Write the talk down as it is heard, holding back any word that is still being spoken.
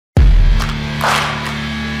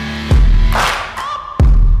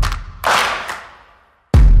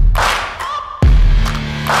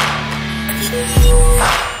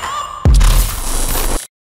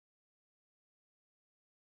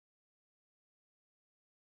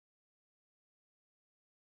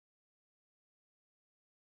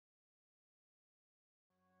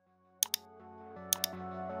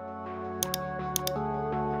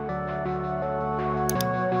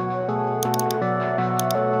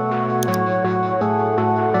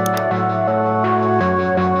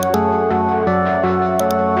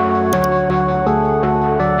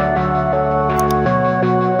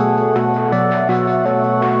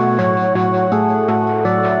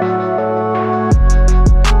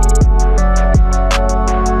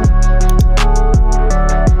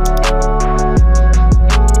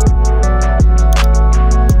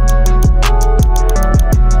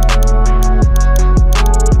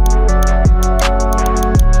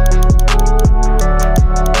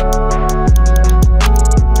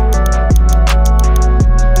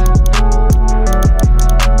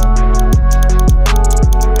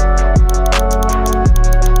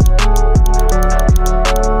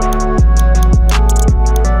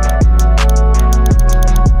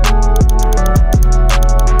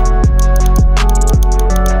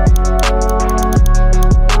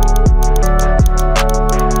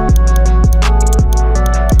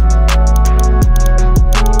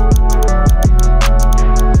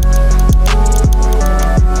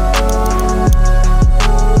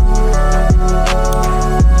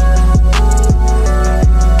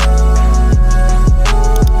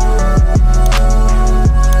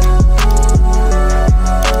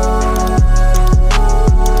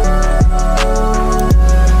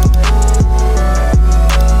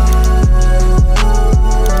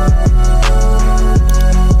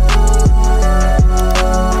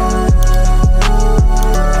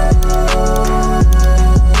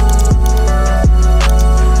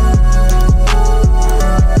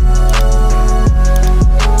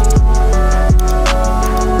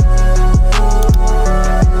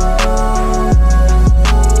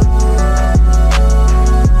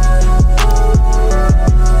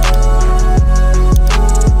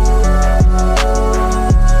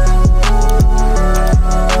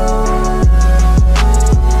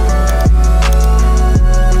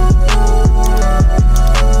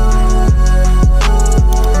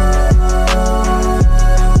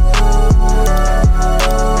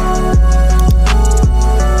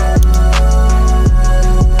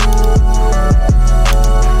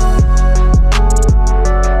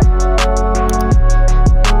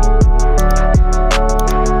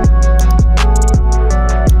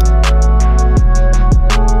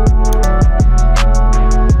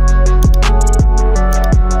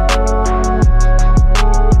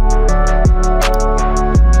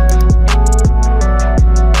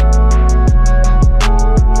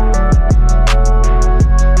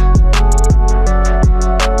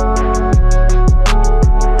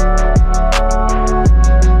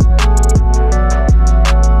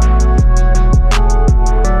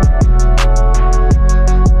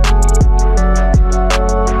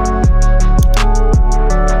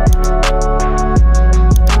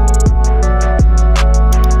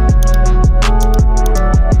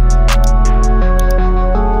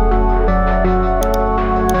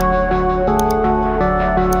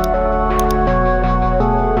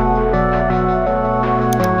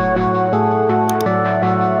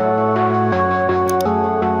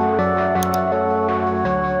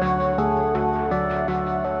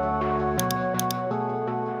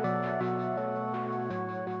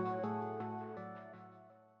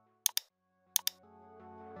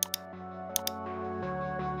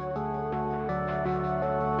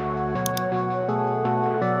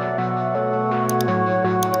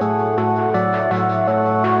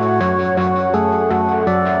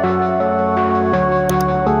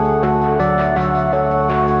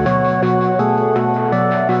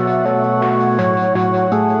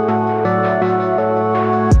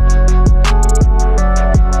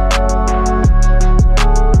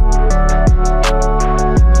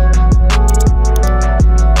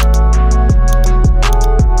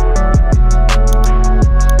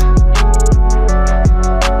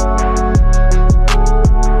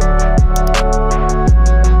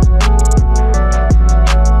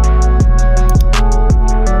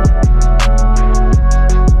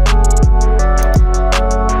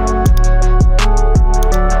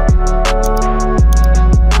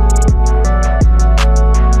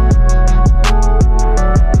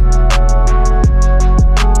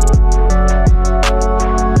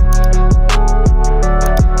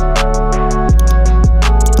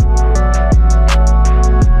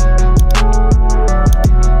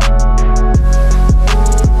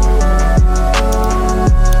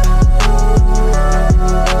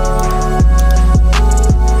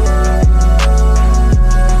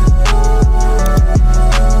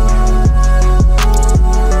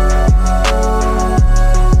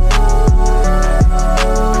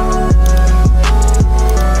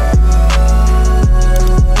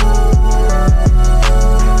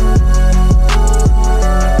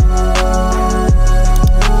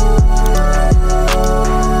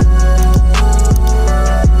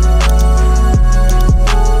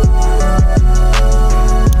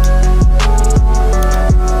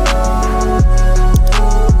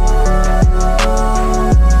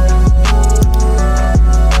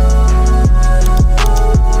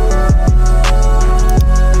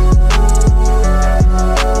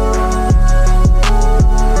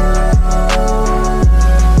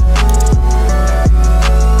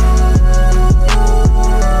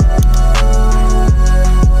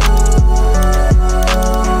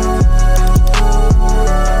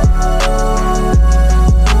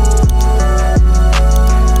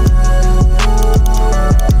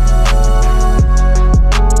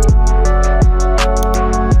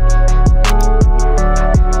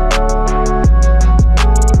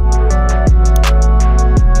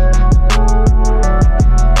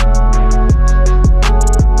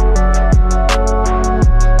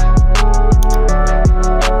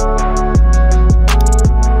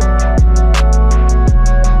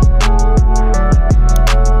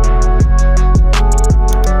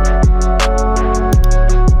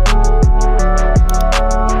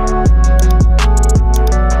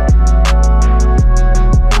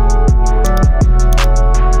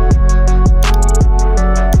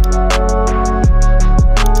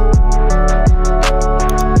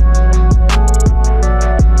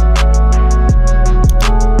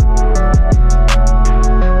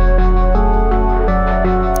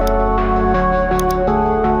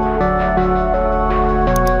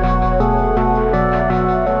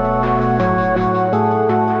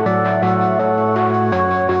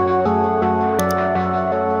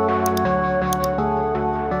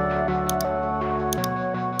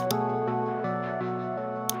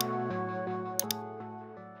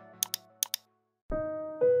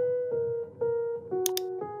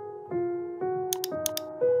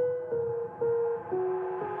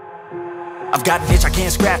I've got an itch I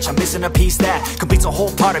can't scratch, I'm missing a piece that completes a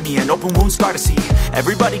whole part of me, an open wound scar to see.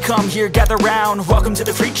 Everybody come here, gather round, welcome to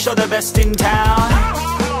the freak show, the best in town.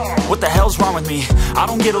 What the hell's wrong with me? I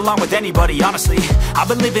don't get along with anybody, honestly. I've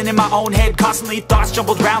been living in my own head constantly, thoughts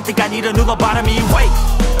jumbled round, think I need a new lobotomy. Wait,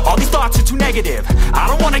 all these thoughts are too negative, I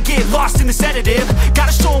don't wanna get lost in the sedative.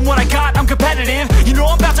 Gotta show them what I got, I'm competitive. You know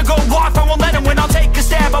I'm about to go off, I won't let them win, I'll take a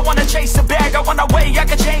stab. I wanna chase a bag, I wanna weigh, I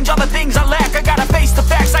can change all the things I lack. I gotta face the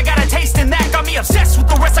facts, I got a taste in that. Got me obsessed with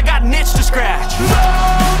the rest, I got an itch to scratch. Lonely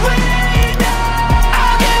now,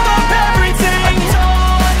 I'll give up everything.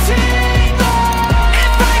 Daunting all,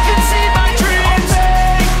 if I could see my dreams, I'll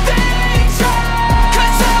make things right.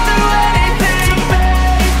 'Cause I'll do anything to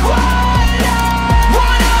make what I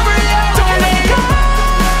want a reality. Don't let go,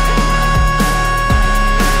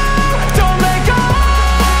 don't let go.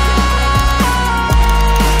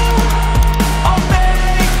 I'll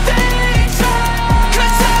make things right.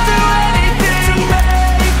 'Cause I'll do anything to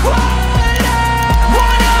make what I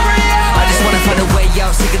want a reality. I just wanna find a way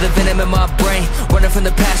out, sick of the venom in my brain. Running from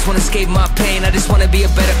the past, wanna escape my pain. I just wanna be a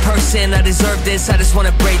better person, I deserve this. I just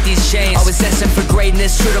wanna break these chains. Always destined for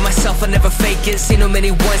greatness, true to myself, I never fake it. Seen too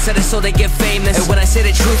many once, I just so they get famous. And when I say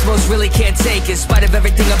the truth, most really can't take it. In spite of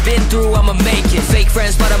everything I've been through, I'ma make it. Fake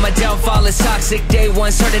friends, but on my downfall is toxic. Day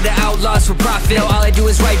one, started to outlaws for profit. Now all I do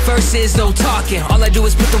is write verses, no talking. All I do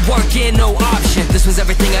is put the work in, no option. This was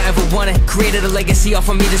everything I ever wanted. Created a legacy off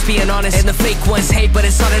of me, just being honest. And the fake ones hate, but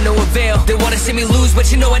it's all to no avail. They wanna see me lose,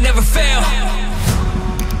 but you know I never fail.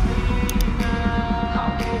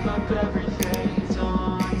 I'll give up everything,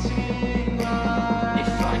 daunting all,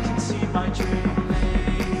 if I can see my dream,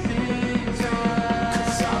 make things right.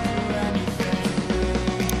 'Cause I'll do anything to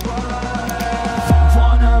make what I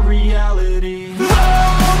want a reality.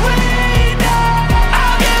 Lonely now,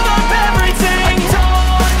 I'll give up everything,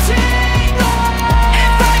 daunting all,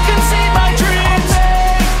 if I can see my dreams,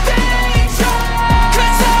 make things right.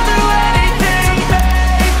 'Cause I'll do anything to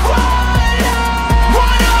make what I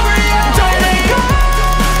want a reality. Don't let go,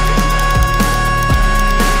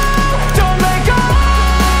 don't let go.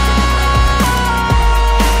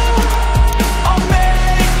 I'll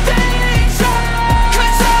make things right.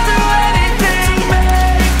 'Cause I'll do anything to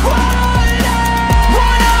make what I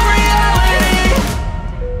want a reality.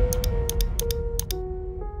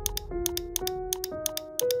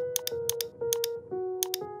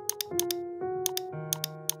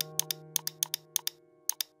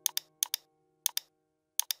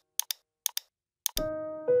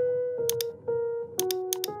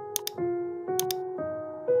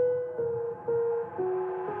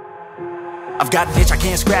 I've got an itch I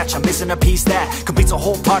can't scratch, I'm missing a piece that completes a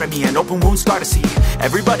whole part of me, an open wound scar to see.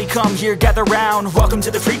 Everybody come here, gather round, welcome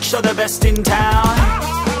to the freak show, the best in town.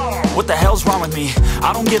 What the hell's wrong with me?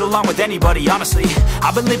 I don't get along with anybody, honestly.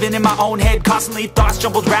 I've been living in my own head constantly, thoughts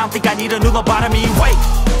jumbled round, think I need a new lobotomy. Wait,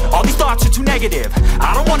 all these thoughts are too negative,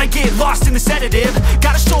 I don't wanna get lost in the sedative.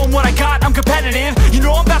 Gotta show them what I got, I'm competitive. You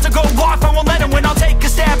know I'm about to go off, I won't let them win, I'll take a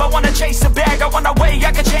stab. I wanna chase a bag, I wanna weigh,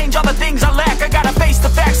 I can change all the things I lack. I gotta face the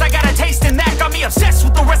facts, I got a taste in that. Got me obsessed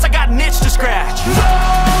with the rest, I got an itch to scratch.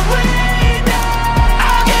 Lonely now,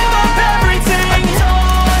 I'll give up everything,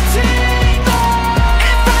 daunting all,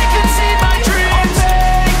 if I can see my dreams, I'll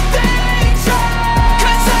make things right.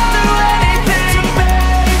 'Cause I'll do anything to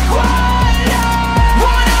make what I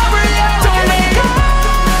want a reality. Don't let go,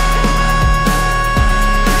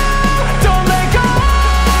 don't let go.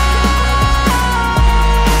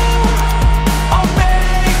 I'll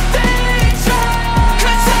make things right.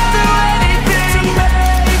 'Cause I'll do anything to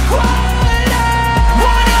make what I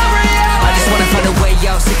want a reality. I just wanna find a way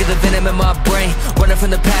out, sick of the venom in my brain. Running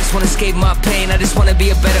from the past, wanna escape my pain. I just wanna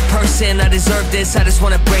be a better person, I deserve this. I just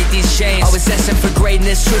wanna break these chains. Always destined for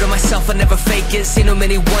greatness, true to myself, I never fake it. Seen too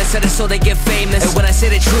many once, I just so they get famous. And when I say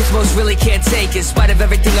the truth, most really can't take it. In spite of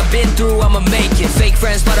everything I've been through, I'ma make it. Fake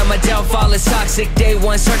friends, but on my downfall is toxic. Day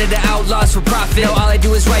one, started to outlaws for profit. Now all I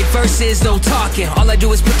do is write verses, no talking. All I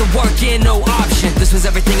do is put the work in, no option. This was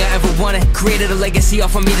everything I ever wanted. Created a legacy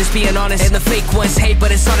off of me, just being honest. And the fake ones hate,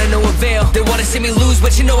 but it's all to no avail. They wanna see me lose,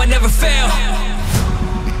 but you know I never fail.